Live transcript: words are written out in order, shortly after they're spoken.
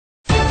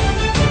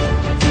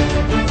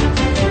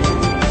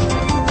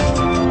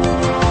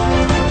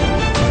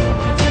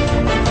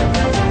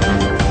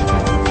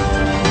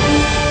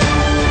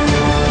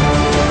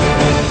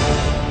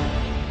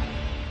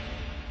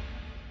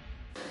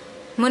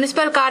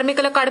Municipal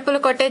కార్మికుల కడుపులు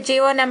కొట్టే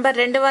జీవో నంబర్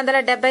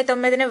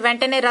 279ని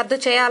వెంటనే రద్దు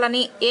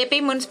చేయాలని AP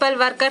municipal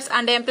workers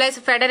and employees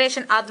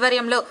federation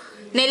ఆధ్వర్యంలో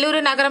నెల్లూరు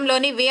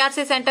నగరంలోని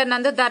వీఆర్సీ సెంటర్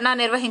నందు ధర్నా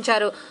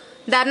నిర్వహించారు.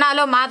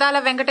 ధర్నాలో మాదాల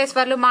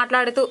వెంకటేశ్వర్లు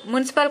మాట్లాడుతూ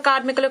మున్సిపల్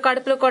కార్మికులు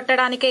కడుపులు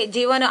కొట్టడానికే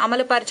జీవోను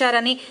అమలు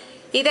పరిచారని,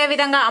 ఇదే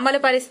విధంగా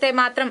అమలు పరిస్తే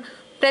మాత్రం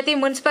ప్రతి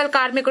మున్సిపల్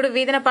కార్మికుడు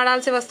వీధిన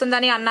పడాల్సి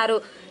వస్తుందని అన్నారు.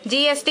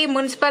 జీఎస్టీ,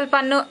 మున్సిపల్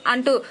పన్ను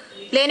అంటూ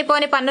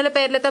లేనిపోని పన్నుల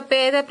పేర్లతో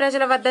పేద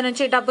ప్రజల వద్ద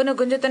నుంచి డబ్బును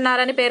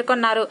గుంజుతున్నారని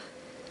పేర్కొన్నారు.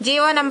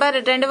 జీవో నంబర్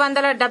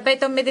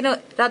 279ను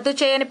రద్దు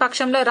చేయని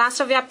పక్షంలో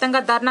రాష్ట్ర వ్యాప్తంగా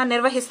ధర్నా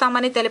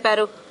నిర్వహిస్తామని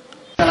తెలిపారు.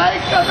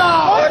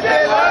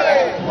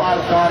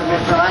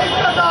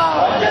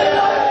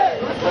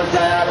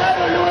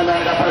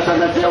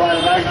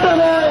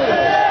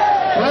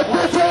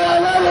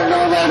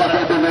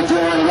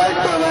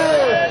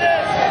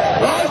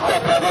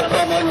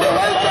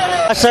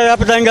 రాష్ట్ర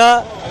వ్యాప్తంగా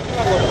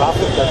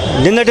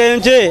నిన్నటి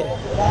నుంచి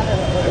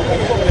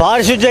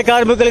పారిశుద్ధ్య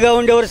కార్మికులుగా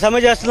ఉండేవారు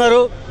సమ్మె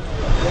చేస్తున్నారు.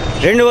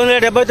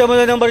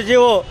 279 నెంబర్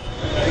జీవో,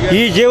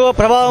 ఈ జీవో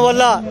ప్రభావం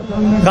వల్ల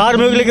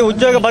కార్మికులకి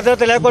ఉద్యోగ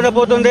భద్రత లేకుండా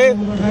పోతుంది.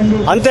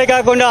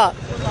 అంతేకాకుండా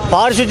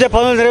పారిశుద్ధ్య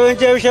పనులు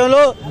నిర్వహించే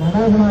విషయంలో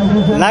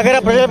నగర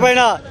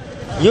ప్రజలపైన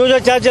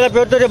యూజర్ ఛార్జీల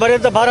పేరుతో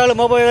మరింత భారాలు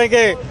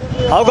మోపడానికి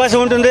అవకాశం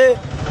ఉంటుంది.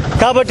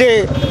 కాబట్టి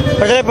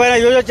ప్రజలపైన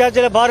యూజర్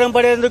ఛార్జీల భారం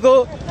పడేందుకు,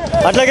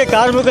 అట్లాగే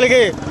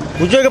కార్మికులకి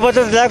ఉద్యోగ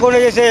భద్రత లేకుండా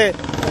చేసే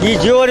ఈ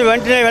జీవోని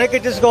వెంటనే వెనక్కి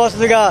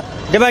తీసుకోవాల్సిందిగా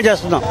డిమాండ్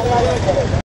చేస్తున్నాం.